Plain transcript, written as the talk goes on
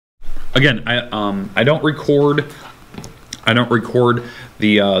Again, I don't record. I don't record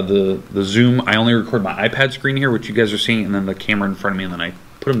the Zoom. I only record my iPad screen here, which you guys are seeing, and then the camera in front of me, and then I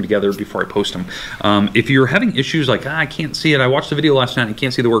put them together before I post them. If you're having issues like, I can't see it, I watched the video last night, I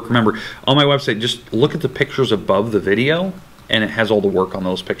can't see the work, remember, on my website, just look at the pictures above the video, and it has all the work on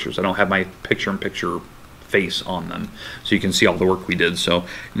those pictures. I don't have my picture-in-picture face on them, so you can see all the work we did. So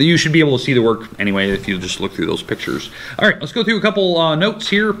you should be able to see the work anyway if you just look through those pictures. All right, let's go through a couple notes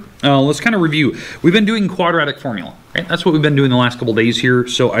here. Let's kind of review. We've been doing quadratic formula, right? That's what we've been doing the last couple days here.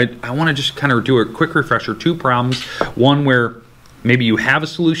 So I want to just kind of do a quick refresher. 2 problems, one where maybe you have a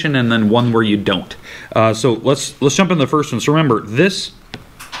solution, and then one where you don't. So let's jump into the first one. So remember, this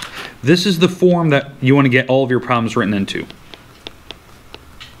is the form that you want to get all of your problems written into.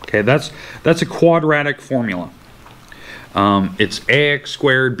 Okay, that's a quadratic formula. It's ax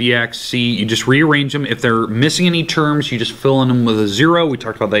squared bx c. You just rearrange them. If they're missing any terms, you just fill in them with a 0. We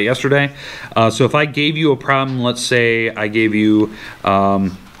talked about that yesterday. So if I gave you a problem, let's say I gave you,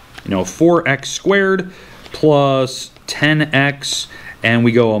 4x squared plus 10x, and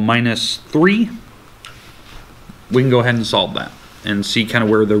we go a minus 3, we can go ahead and solve that and see kind of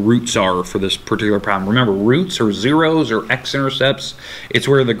where the roots are for this particular problem. Remember, roots or zeros or x-intercepts, it's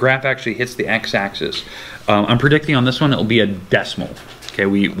where the graph actually hits the x-axis. I'm predicting on this one it'll be a decimal. Okay,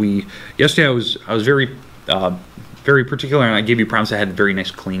 yesterday I was very particular, and I gave you problems that had very nice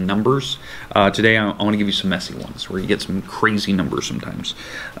clean numbers. Today I want to give you some messy ones where you get some crazy numbers sometimes.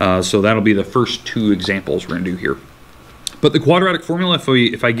 So that'll be the first 2 examples we're going to do here. But the quadratic formula,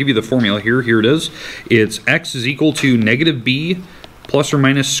 if I give you the formula here it is. It's x is equal to negative b plus or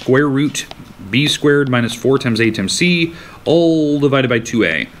minus square root b squared minus 4 times a times c, all divided by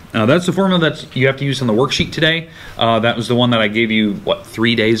 2a. Now that's the formula that you have to use on the worksheet today. That was the one that I gave you,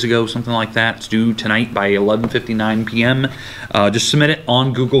 3 days ago, something like that. It's due tonight by 11:59 p.m. Just submit it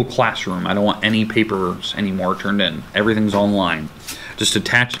on Google Classroom. I don't want any papers anymore turned in. Everything's online. Just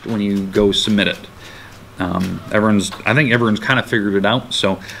attach it when you go submit it. I think everyone's kind of figured it out.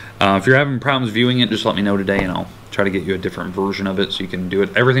 So if you're having problems viewing it, just let me know today, and I'll try to get you a different version of it so you can do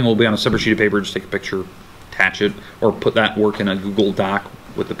it. Everything will be on a separate sheet of paper. Just take a picture, attach it, or put that work in a Google Doc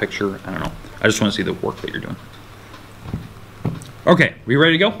with the picture. I don't know. I just want to see the work that you're doing. Okay, we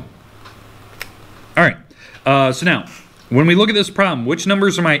ready to go? All right. So now, when we look at this problem, which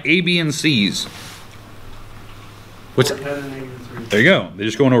numbers are my A, B, and C's? There you go. They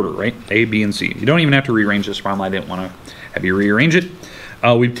just go in order, right? A, B, and C. You don't even have to rearrange this problem. I didn't want to have you rearrange it.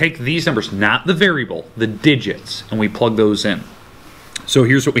 We take these numbers, not the variable, the digits, and we plug those in. So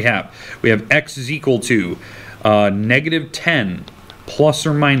here's what we have. We have x is equal to negative 10 plus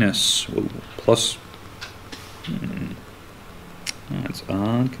or minus, plus, that's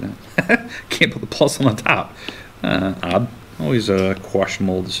odd. Can't put the plus on the top. Odd. Always a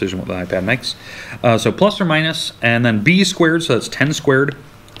questionable decision what the iPad makes. So plus or minus, and then b squared, so that's 10 squared,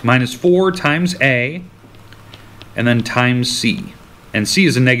 minus 4 times a, and then times c. And c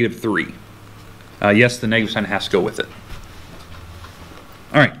is a negative 3. Yes, the negative sign has to go with it.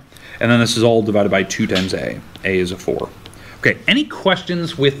 All right, and then this is all divided by 2 times a. A is a 4. Okay, any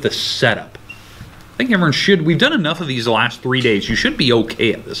questions with the setup? I think everyone should. We've done enough of these the last 3 days. You should be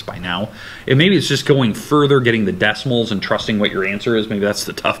okay at this by now. And maybe it's just going further, getting the decimals and trusting what your answer is. Maybe that's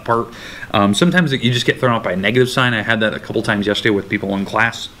the tough part. Sometimes you just get thrown off by a negative sign. I had that a couple times yesterday with people in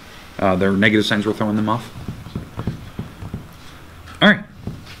class. Their negative signs were throwing them off. All right.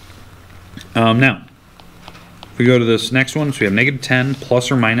 Now, if we go to this next one, so we have negative 10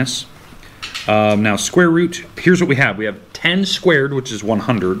 plus or minus. Now, square root, here's what we have. We have 10 squared, which is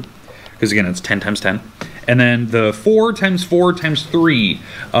 100. Because again, it's 10 times 10. And then the 4 times 4 times 3,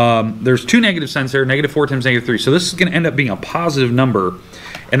 there's 2 negative signs there, negative 4 times negative 3. So this is going to end up being a positive number.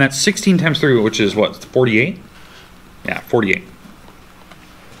 And that's 16 times 3, which is what, 48? Yeah, 48.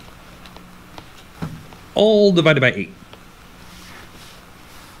 All divided by 8.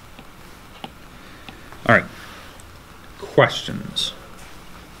 All right. Questions?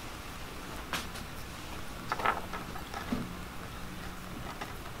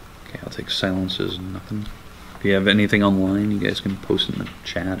 I'll take silences and nothing. If you have anything online, you guys can post in the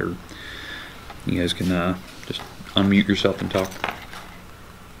chat, or you guys can just unmute yourself and talk.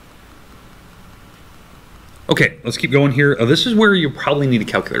 Okay, let's keep going here. This is where you probably need a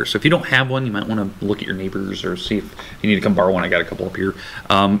calculator. So if you don't have one, you might want to look at your neighbors or see if you need to come borrow one. I got a couple up here.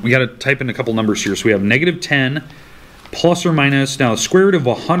 We got to type in a couple numbers here. So we have negative 10 plus or minus, now the square root of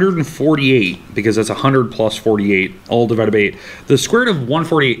 148, because that's 100 plus 48, all divided by 8. The square root of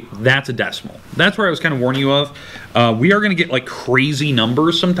 148, that's a decimal. That's where I was kind of warning you of. We are going to get like crazy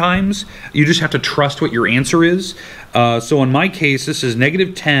numbers sometimes. You just have to trust what your answer is. So in my case, this is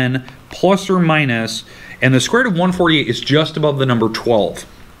negative 10 plus or minus, and the square root of 148 is just above the number 12.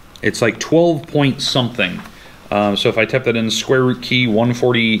 It's like 12 point something. So if I type that in the square root key,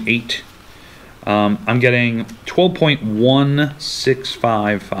 148, I'm getting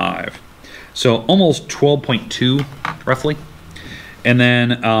 12.1655. So almost 12.2, roughly. And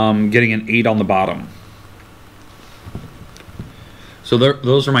then getting an 8 on the bottom. So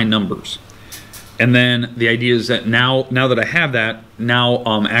those are my numbers. And then the idea is that now that I have that, now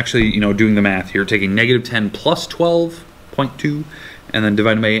actually, doing the math here, taking negative 10 plus 12.2, and then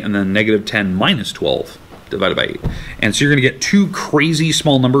divided by 8, and then negative 10 minus 12 divided by 8. And so you're going to get two crazy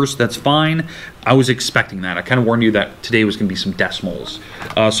small numbers. That's fine. I was expecting that. I kind of warned you that today was going to be some decimals.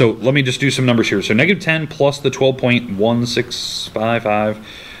 So let me just do some numbers here. So negative 10 plus the 12.1655.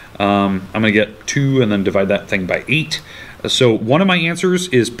 I'm going to get 2 and then divide that thing by 8. So one of my answers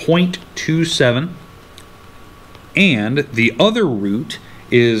is 0.27, and the other root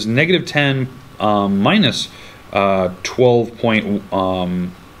is negative 10 minus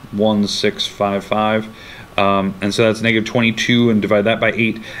 12.1655, and so that's negative 22, and divide that by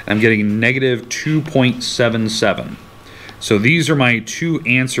 8, and I'm getting negative 2.77. So these are my two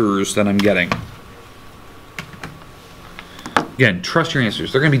answers that I'm getting. Again, trust your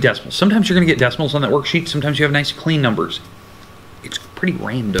answers. They're going to be decimals. Sometimes you're going to get decimals on that worksheet. Sometimes you have nice clean numbers. It's pretty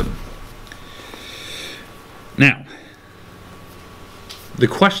random. Now, the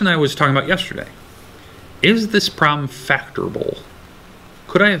question I was talking about yesterday. Is this problem factorable?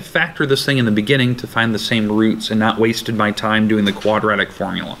 Could I have factored this thing in the beginning to find the same roots and not wasted my time doing the quadratic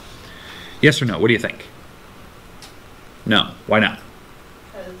formula? Yes or no? What do you think? No. Why not?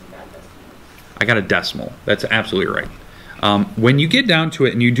 Because you got decimal. I got a decimal. That's absolutely right. When you get down to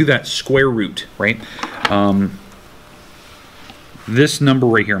it and you do that square root, right? This number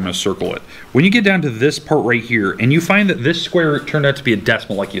right here, I'm going to circle it. When you get down to this part right here and you find that this square root turned out to be a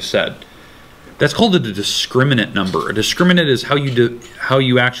decimal, like you said, that's called a discriminant number. A discriminant is how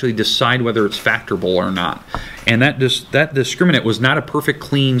you actually decide whether it's factorable or not. And that discriminant was not a perfect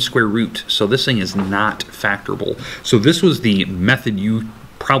clean square root, so this thing is not factorable. So this was the method you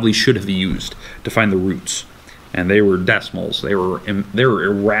probably should have used to find the roots. And they were decimals. They were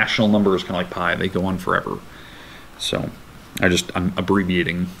irrational numbers, kind of like pi. They go on forever. So I'm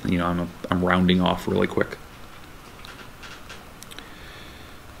abbreviating. I'm rounding off really quick.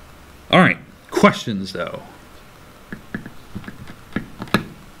 All right, questions though.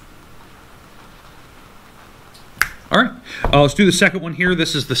 All right, let's do the second one here.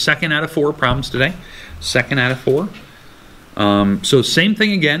 This is the second out of 4 problems today. Second out of 4. So same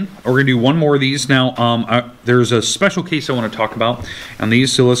thing again. We're gonna do one more of these now. There's a special case I want to talk about on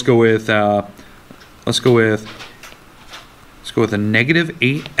these. So let's go with a negative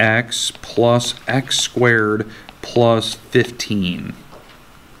 8x plus x squared plus 15.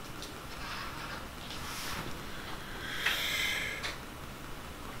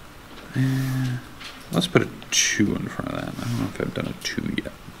 Let's put a 2 in front of that. I don't know if I've done a 2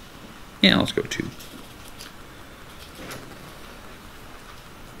 yet. Yeah, let's go 2.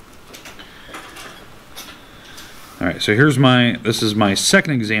 All right, so this is my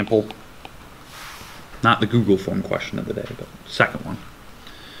second example. Not the Google form question of the day, but second one.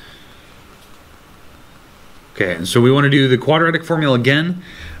 Okay, and so we want to do the quadratic formula again.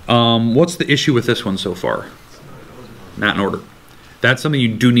 What's the issue with this one so far? Not in order. That's something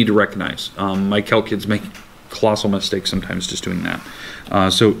you do need to recognize. My calc kids make colossal mistakes sometimes just doing that.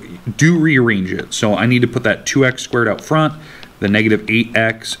 So do rearrange it. So I need to put that 2x squared out front, the negative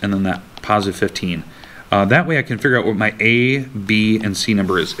 8x, and then that positive 15. That way I can figure out what my A, B, and C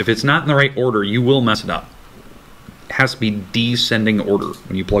number is. If it's not in the right order, you will mess it up. It has to be descending order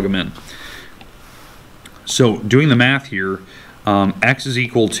when you plug them in. So doing the math here, x is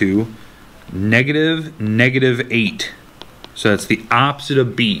equal to negative 8. So that's the opposite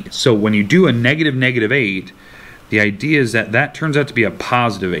of B. So when you do a negative 8, the idea is that turns out to be a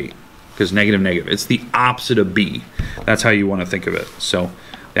positive 8. Because negative. It's the opposite of B. That's how you want to think of it. So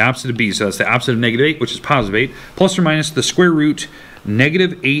the opposite of B, so that's the opposite of negative 8, which is positive 8, plus or minus the square root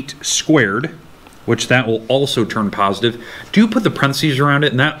negative 8 squared, which that will also turn positive. Do put the parentheses around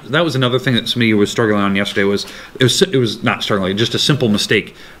it, and that was another thing that somebody was struggling on yesterday. It was not struggling, just a simple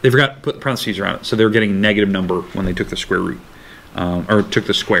mistake. They forgot to put the parentheses around it, so they were getting a negative number when they took the square root, or took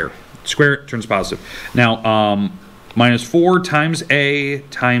the square. Square turns positive. Now, minus 4 times A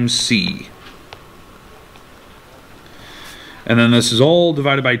times C. And then this is all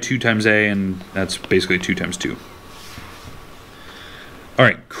divided by 2 times A, and that's basically 2 times 2. All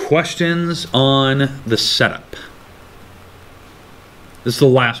right, questions on the setup. This is the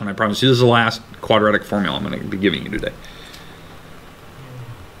last one, I promise you. This is the last quadratic formula I'm going to be giving you today.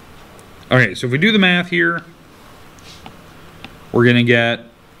 Okay, so if we do the math here, we're going to get,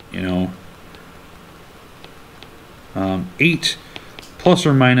 you know, 8 plus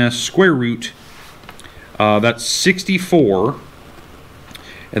or minus square root, that's 64,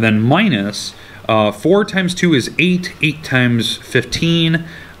 and then minus 4 times 2 is 8, 8 times 15,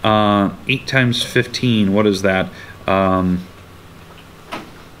 8 times 15, what is that?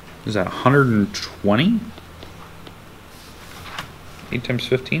 Is that 120? 8 times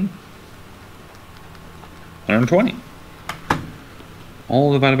 15? 120.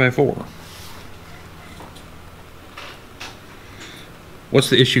 All divided by 4. What's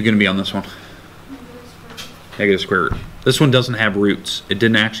the issue going to be on this one? Negative square root. This one doesn't have roots. It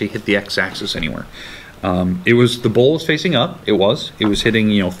didn't actually hit the x-axis anywhere. It was, the bowl was facing up. It was hitting,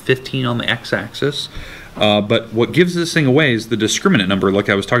 you know, 15 on the x-axis. But what gives this thing away is the discriminant number, like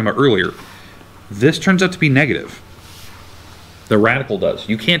I was talking about earlier. This turns out to be negative. The radical does.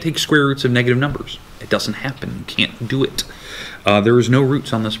 You can't take square roots of negative numbers. It doesn't happen. You can't do it. There is no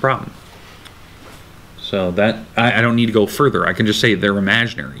roots on this problem. So that, I don't need to go further. I can just say they're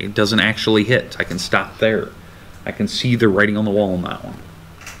imaginary. It doesn't actually hit. I can stop there. I can see the writing on the wall on that one.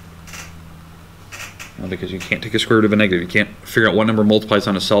 Well, because you can't take a square root of a negative. You can't figure out what number multiplies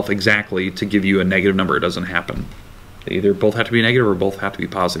on itself exactly to give you a negative number. It doesn't happen. They either both have to be negative or both have to be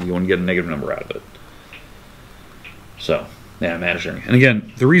positive. You want to get a negative number out of it. So, yeah, imaginary. And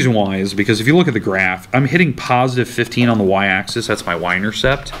again, the reason why is because if you look at the graph, I'm hitting positive 15 on the y-axis. That's my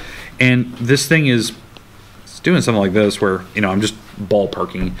y-intercept. And this thing is doing something like this where, you know, I'm just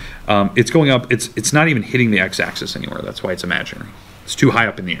ballparking. It's going up. It's not even hitting the x-axis anywhere. That's why it's imaginary. It's too high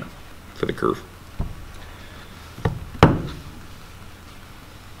up in the air for the curve.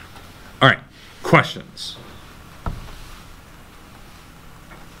 All right, questions?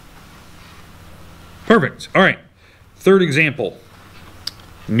 Perfect. All right, third example.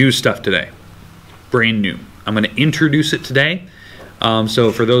 New stuff today. Brand new. I'm going to introduce it today.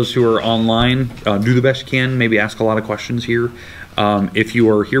 So for those who are online, do the best you can. Maybe ask a lot of questions here. If you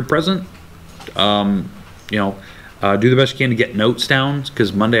are here present, you know, do the best you can to get notes down,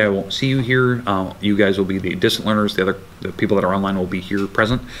 because Monday I won't see you here. You guys will be the distant learners. The people that are online will be here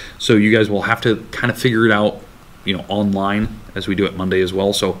present. So you guys will have to kind of figure it out, you know, online as we do it Monday as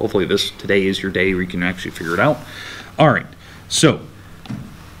well. So hopefully today is your day where you can actually figure it out. All right. So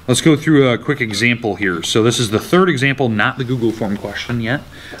let's go through a quick example here. So this is the third example, not the Google form question yet.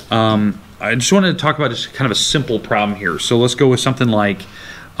 I just wanted to talk about just kind of a simple problem here. So let's go with something like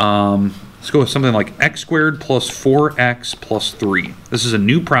x squared plus 4x plus 3. This is a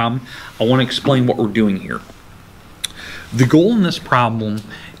new problem. I want to explain what we're doing here. The goal in this problem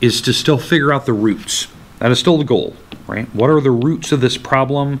is to still figure out the roots. That is still the goal, right? What are the roots of this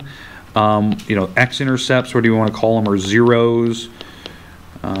problem? You know, x-intercepts, what do you want to call them, or zeros,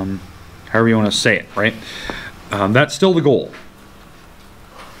 however you want to say it, right? That's still the goal.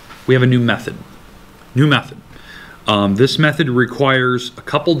 We have a new method. This method requires a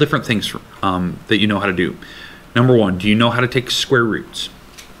couple different things that you know how to do. Number one, do you know how to take square roots?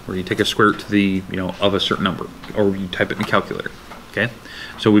 Where you take a square root to the, you know, of a certain number, or you type it in a calculator, okay?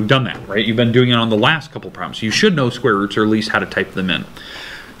 So we've done that, right? You've been doing it on the last couple problems. You should know square roots, or at least how to type them in.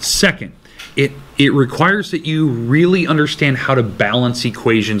 Second, it requires that you really understand how to balance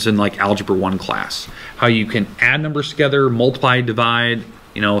equations in like Algebra 1 class. How you can add numbers together, multiply, divide,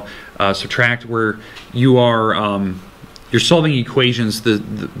 you know, subtract, where you are you're solving equations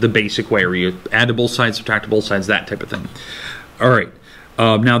the basic way, where you add to both sides, subtract to both sides, that type of thing. All right.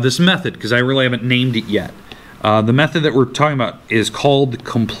 Now this method, because I really haven't named it yet, the method that we're talking about is called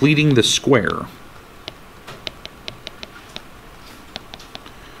completing the square.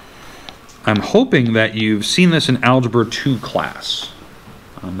 I'm hoping that you've seen this in Algebra 2 class.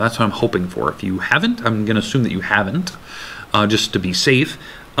 That's what I'm hoping for. If you haven't, I'm going to assume that you haven't, just to be safe.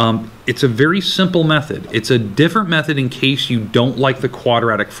 It's a very simple method. It's a different method in case you don't like the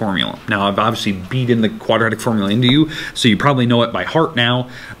quadratic formula. Now, I've obviously beaten the quadratic formula into you, so you probably know it by heart now,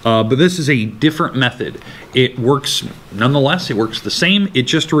 but this is a different method. It works, nonetheless, it works the same. It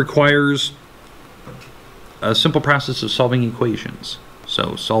just requires a simple process of solving equations.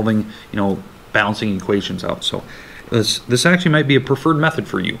 So solving, you know, balancing equations out. So this actually might be a preferred method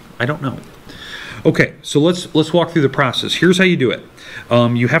for you. I don't know. Okay, so let's walk through the process. Here's how you do it.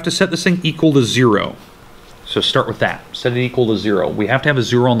 You have to set this thing equal to 0. So start with that. Set it equal to 0. We have to have a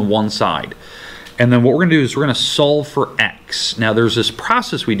 0 on the one side. And then what we're going to do is we're going to solve for x. Now there's this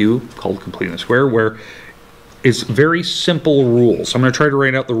process we do called completing the square, where it's very simple rules. I'm going to try to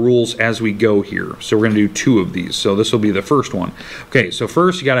write out the rules as we go here. So we're going to do 2 of these. So this will be the first one. Okay, so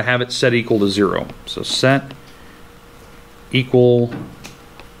first you got to have it set equal to 0. So set equal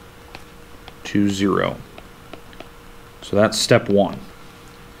to 0. So that's step 1.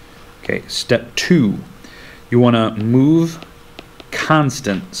 Okay, step 2, you want to move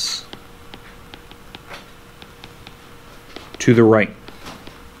constants to the right.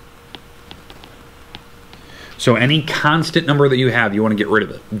 So any constant number that you have, you want to get rid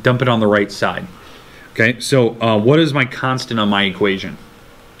of it. Dump it on the right side. Okay, so what is my constant on my equation?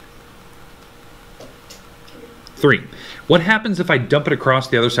 3. What happens if I dump it across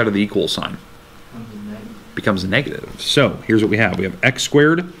the other side of the equal sign? Becomes negative. So here's what we have. We have x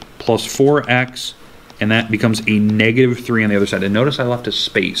squared plus 4x, and that becomes a negative 3 on the other side. And notice I left a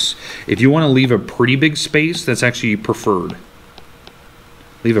space. If you want to leave a pretty big space, that's actually preferred.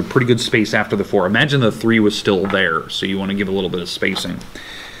 Leave a pretty good space after the 4. Imagine the 3 was still there, so you want to give a little bit of spacing.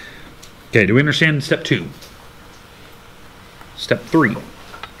 Okay, do we understand step 2? Step 3.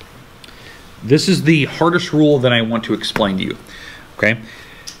 This is the hardest rule that I want to explain to you. Okay,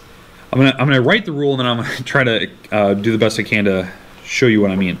 I'm gonna write the rule, and then I'm gonna try to do the best I can to show you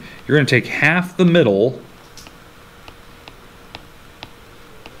what I mean. You're gonna take half the middle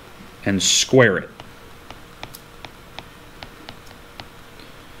and square it.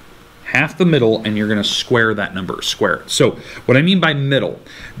 Half the middle, and you're going to square that number, square it. So what I mean by middle,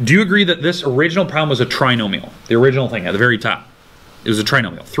 do you agree that this original problem was a trinomial? The original thing at the very top, it was a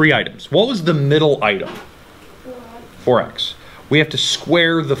trinomial, 3 items. What was the middle item? 4x. We have to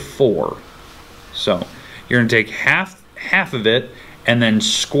square the 4. So you're going to take half of it and then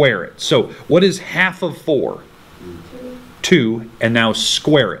square it. So what is half of 4? 2, and now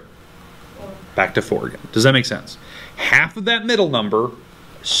square it. Back to 4 again. Does that make sense? Half of that middle number,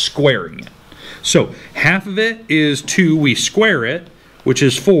 squaring it. So half of it is 2, we square it, which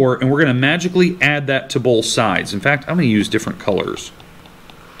is 4, and we're going to magically add that to both sides. In fact, I'm going to use different colors.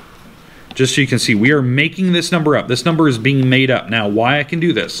 Just so you can see, we are making this number up. This number is being made up. Now, why I can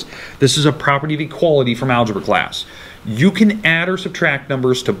do this? This is a property of equality from algebra class. You can add or subtract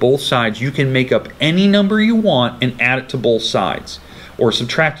numbers to both sides. You can make up any number you want and add it to both sides, or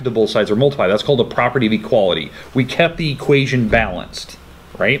subtract it to both sides, or multiply. That's called a property of equality. We kept the equation balanced.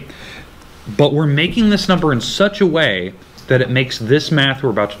 Right? But we're making this number in such a way that it makes this math we're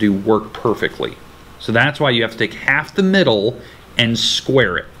about to do work perfectly. So that's why you have to take half the middle and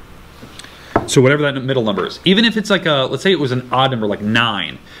square it. So whatever that middle number is. Even if it's like a, let's say it was an odd number like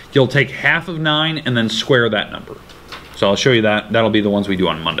 9, you'll take half of 9 and then square that number. So I'll show you that. That'll be the ones we do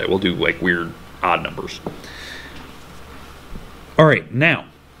on Monday. We'll do like weird odd numbers. All right, now,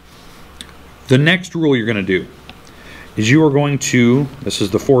 the next rule you're going to do is you are going to, this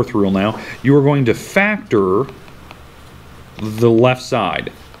is the 4th rule now, you are going to factor the left side.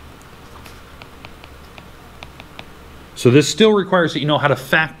 So this still requires that you know how to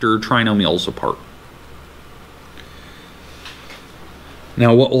factor trinomials apart.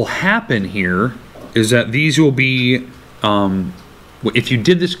 Now what will happen here is that these will be, if you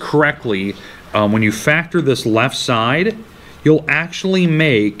did this correctly, when you factor this left side, you'll actually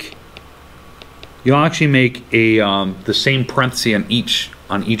make a the same parenthesis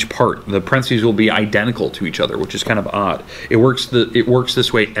on each part. The parentheses will be identical to each other, which is kind of odd. It works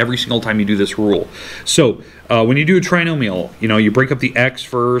this way every single time you do this rule. So when you do a trinomial, you break up the x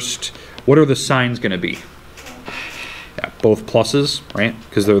first. What are the signs going to be? Yeah, both pluses, right?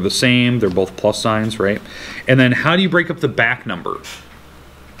 Because they're the same. They're both plus signs, right? And then how do you break up the back number?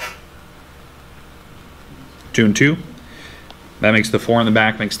 2 and 2. That makes the 4 in the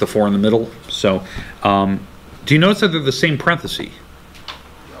back, makes the 4 in the middle. So, do you notice that they're the same parenthesis?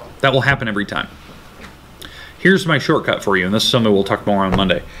 That will happen every time. Here's my shortcut for you, and this is something we'll talk more on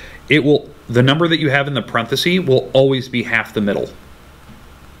Monday. The number that you have in the parenthesis will always be half the middle.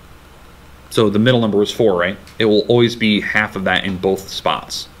 So the middle number was 4, right? It will always be half of that in both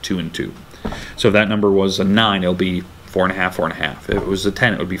spots, 2 and 2. So if that number was a 9, it'll be 4 and a half, 4 and a half. If it was a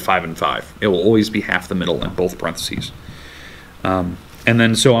 10, it would be 5 and 5. It will always be half the middle in both parentheses. And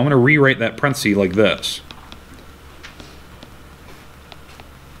then, so I'm going to rewrite that parenthesis like this.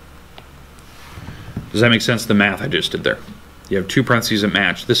 Does that make sense, the math I just did there? You have 2 parentheses that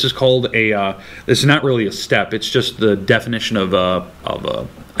match. This is called a, this is not really a step, it's just the definition of a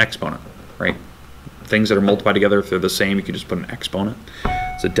exponent, right? Things that are multiplied together, if they're the same, you can just put an exponent.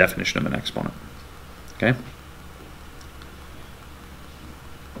 It's a definition of an exponent, okay?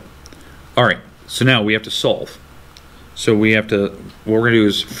 All right, so now we have to solve. So we have to, what we're going to do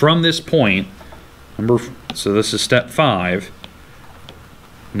is from this point, so this is step 5,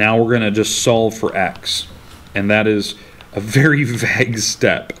 now we're going to just solve for x. And that is a very vague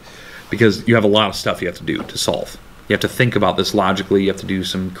step because you have a lot of stuff you have to do to solve. You have to think about this logically, you have to do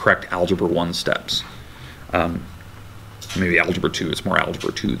some correct algebra 1 steps. Maybe algebra 2, it's more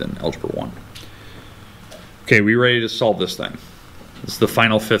algebra 2 than algebra 1. Okay, we ready to solve this thing? This is the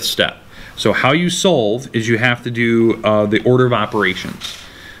final fifth step. So how you solve is you have to do the order of operations.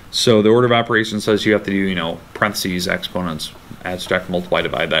 So the order of operations says you have to do, you know, parentheses, exponents, add, subtract, multiply,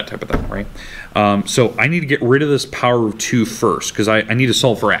 divide, that type of thing, right? So I need to get rid of this power of 2 first, because I need to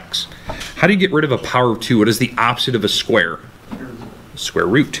solve for x. How do you get rid of a power of 2? What is the opposite of a square? Square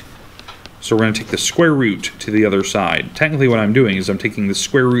root. So we're going to take the square root to the other side. Technically what I'm doing is I'm taking the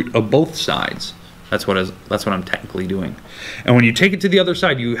square root of both sides. That's what I'm technically doing. And when you take it to the other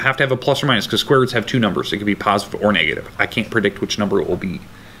side, you have to have a plus or minus, because square roots have 2 numbers. It can be positive or negative. I can't predict which number it will be.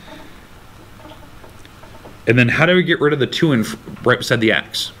 And then how do we get rid of the 2 right beside the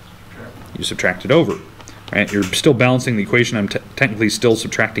x? You subtract it over. Right? You're still balancing the equation. I'm technically still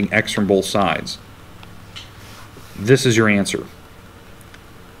subtracting x from both sides. This is your answer.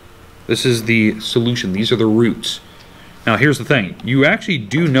 This is the solution. These are the roots. Now here's the thing. You actually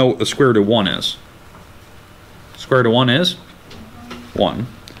do know what the square root of 1 is. Square root of 1 is 1.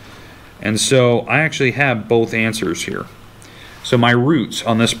 And so I actually have both answers here. So my roots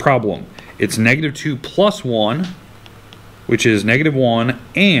on this problem, it's -2 plus 1, which is -1,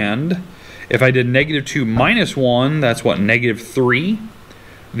 and if I did -2 minus 1, that's what, -3?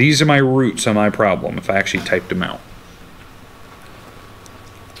 These are my roots on my problem, if I actually typed them out.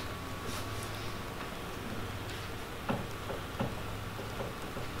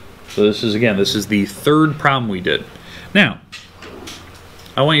 So this is, again, this is the third problem we did. Now,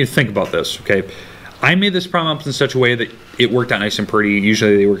 I want you to think about this, okay? I made this problem up in such a way that it worked out nice and pretty.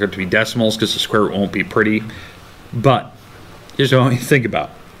 Usually they work out to be decimals because the square root won't be pretty. But here's what I want you to think about.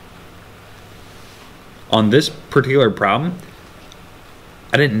 On this particular problem,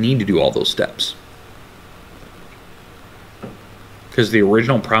 I didn't need to do all those steps, because the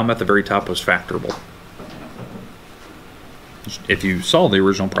original problem at the very top was factorable. If you solve the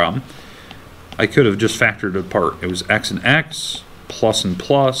original problem, I could have just factored it apart. It was x and x, plus and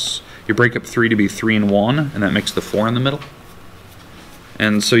plus. You break up 3 to be 3 and 1, and that makes the 4 in the middle.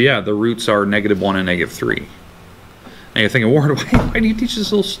 And so yeah, the roots are -1 and -3. Now you're thinking, Warren, why do you teach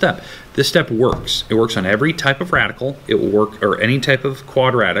this little step? This step works. It works on every type of radical. It will work, or any type of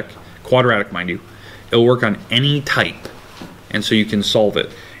quadratic mind you. It will work on any type, and so you can solve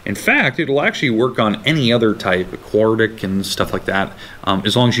it. In fact, it'll actually work on any other type, quadratic and stuff like that,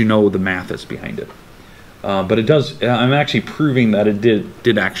 as long as you know the math that's behind it. But it does, I'm actually proving that it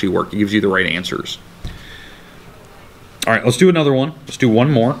did actually work. It gives you the right answers. All right, let's do another one. Let's do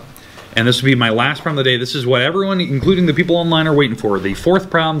one more. And this will be my last problem of the day. This is what everyone, including the people online, are waiting for. The fourth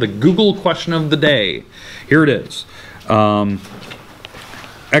problem, the Google question of the day. Here it is.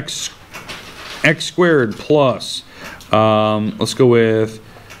 X squared plus, let's go with,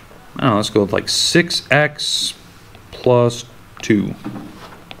 I don't know, let's go with like 6x plus 2.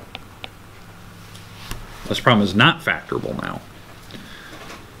 This problem is not factorable now.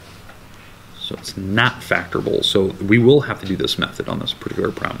 So it's not factorable. So we will have to do this method on this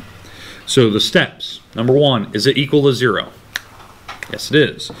particular problem. So the steps. Number 1, is it equal to 0? Yes, it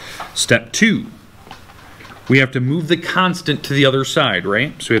is. Step 2, we have to move the constant to the other side,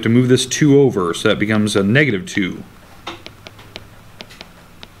 right? So we have to move this 2 over, so that becomes a -2.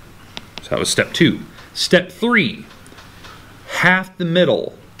 So that was step 2. Step 3, half the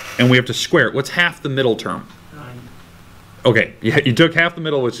middle, and we have to square it. What's half the middle term? 9. Okay, yeah, you took half the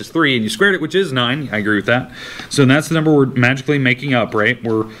middle, which is 3, and you squared it, which is 9. I agree with that. So that's the number we're magically making up, right?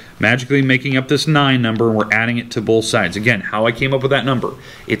 We're magically making up this 9 number, and we're adding it to both sides. Again, how I came up with that number.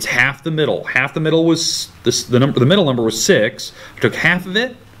 It's half the middle. Half the middle was, the middle number was 6. I took half of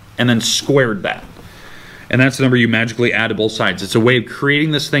it, and then squared that. And that's the number you magically add to both sides. It's a way of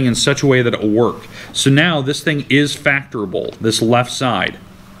creating this thing in such a way that it will work. So now this thing is factorable, this left side.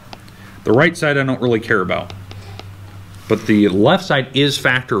 The right side I don't really care about. But the left side is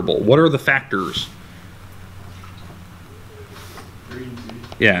factorable. What are the factors? 3 and 3.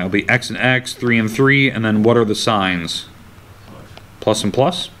 Yeah, it'll be x and x, 3 and 3, and then what are the signs? Plus and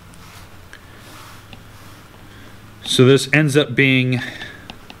plus. So this ends up being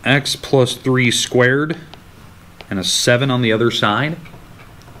x plus 3 squared, and a 7 on the other side.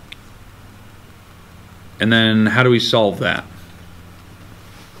 And then how do we solve that?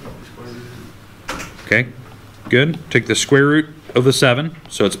 Okay, good. Take the square root of the 7,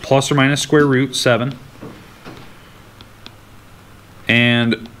 so it's plus or minus square root 7.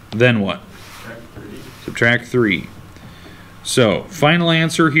 And then what? Subtract 3. So final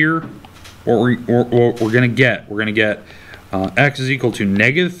answer here, what we're gonna get X is equal to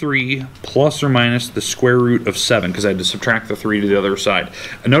 -3 plus or minus the square root of 7, because I had to subtract the 3 to the other side.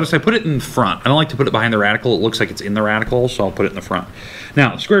 And notice I put it in front. I don't like to put it behind the radical. It looks like it's in the radical, so I'll put it in the front.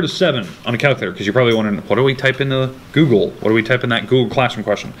 Now, square root of 7 on a calculator, because you're probably wondering, what do we type into Google? What do we type in that Google Classroom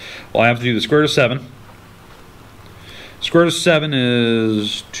question? Well, I have to do the square root of 7. Square root of 7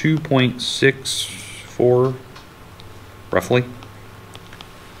 is 2.64, roughly.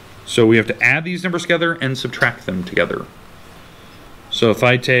 So we have to add these numbers together and subtract them together. So if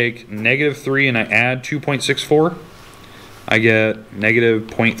I take -3 and I add 2.64, I get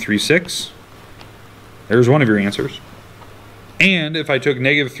 -0.36. There's one of your answers. And if I took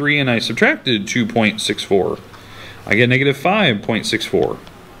 -3 and I subtracted 2.64, I get -5.64.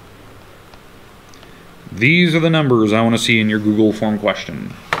 These are the numbers I want to see in your Google form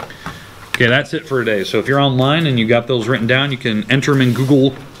question. Okay, that's it for today. So if you're online and you got those written down, you can enter them in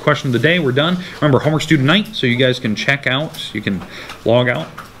Google question of the day. We're done. Remember, homework student night, so you guys can check out, you can log out.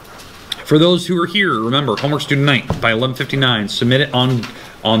 For those who are here, remember, homework student night by 11:59. Submit it on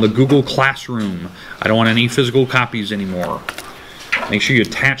the Google Classroom. I don't want any physical copies anymore. Make sure you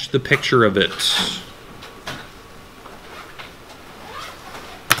attach the picture of it.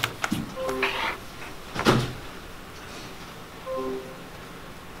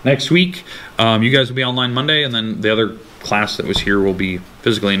 Next week, you guys will be online Monday, and then the other class that was here will be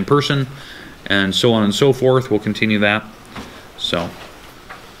physically in person, and so on and so forth. We'll continue that. So.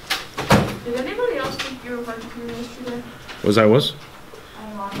 Did anybody else think you were hard to hear yesterday? I was? I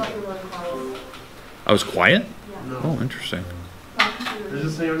don't know, I thought you were really quiet. I was quiet? Yeah. No. Oh, interesting. There's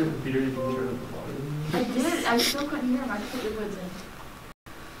this thing on your computer you can turn up the volume. I did, I still couldn't hear him, I put the earbuds in.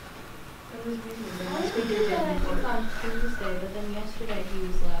 It was weird. I was thinking on Tuesday, but then yesterday he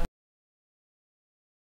was loud.